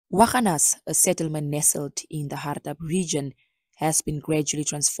Hoachanas, a settlement nestled in the Hardap region, has been gradually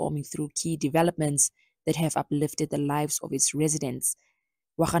transforming through key developments that have uplifted the lives of its residents.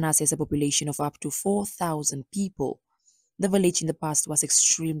 Hoachanas has a population of up to 4,000 people. The village in the past was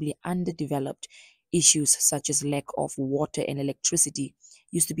extremely underdeveloped. Issues such as lack of water and electricity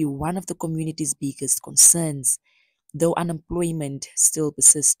used to be one of the community's biggest concerns. Though unemployment still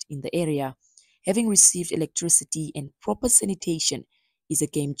persists in the area, having received electricity and proper sanitation is a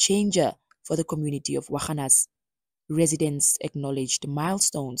game changer for the community of Hoachanas. Residents acknowledged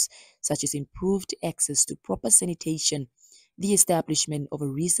milestones such as improved access to proper sanitation, the establishment of a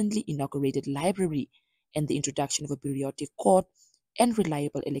recently inaugurated library, and the introduction of a periodic court and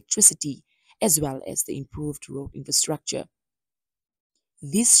reliable electricity, as well as the improved road infrastructure.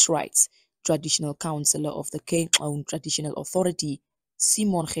 These strides, traditional councillor of the Cape Town Traditional Authority,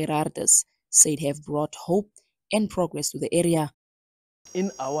 Simon Gerardus, said have brought hope and progress to the area. In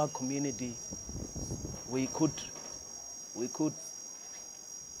our community, we could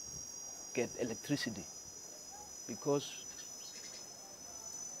get electricity because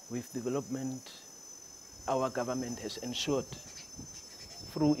with development, our government has ensured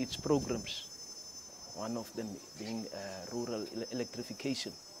through its programs, one of them being rural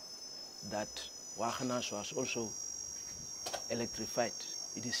electrification, that Hoachanas was also electrified.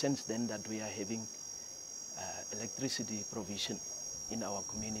 It is since then that we are having electricity provision in our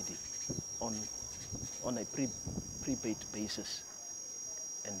community on a prepaid basis,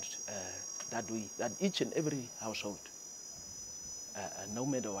 and that each and every household, no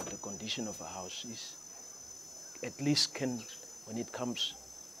matter what the condition of a house is, at least can, when it comes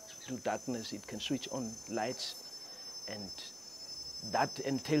to darkness, it can switch on lights, and that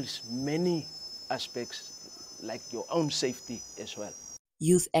entails many aspects like your own safety as well.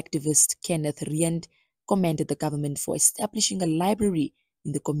 Youth activist Kenneth Riend commended the government for establishing a library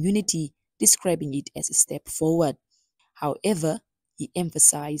in the community, describing it as a step forward. However, he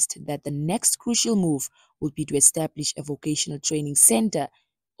emphasized that the next crucial move would be to establish a vocational training center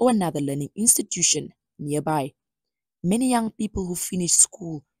or another learning institution nearby. Many young people who finish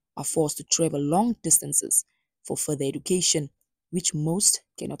school are forced to travel long distances for further education, which most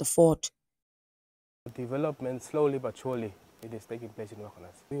cannot afford. Development, slowly but surely, it is taking place in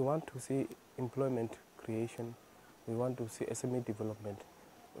Hoachanas. We want to see employment creation, we want to see SME development,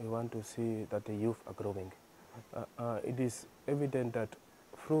 we want to see that the youth are growing. It is evident that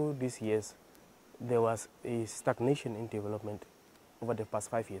through these years, there was a stagnation in development over the past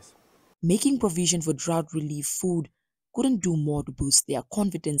 5 years. Making provision for drought relief food couldn't do more to boost their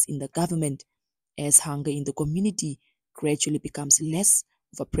confidence in the government, as hunger in the community gradually becomes less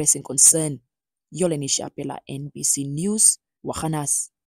of a pressing concern. Yoleni Shapela, NBC News, Hoachanas.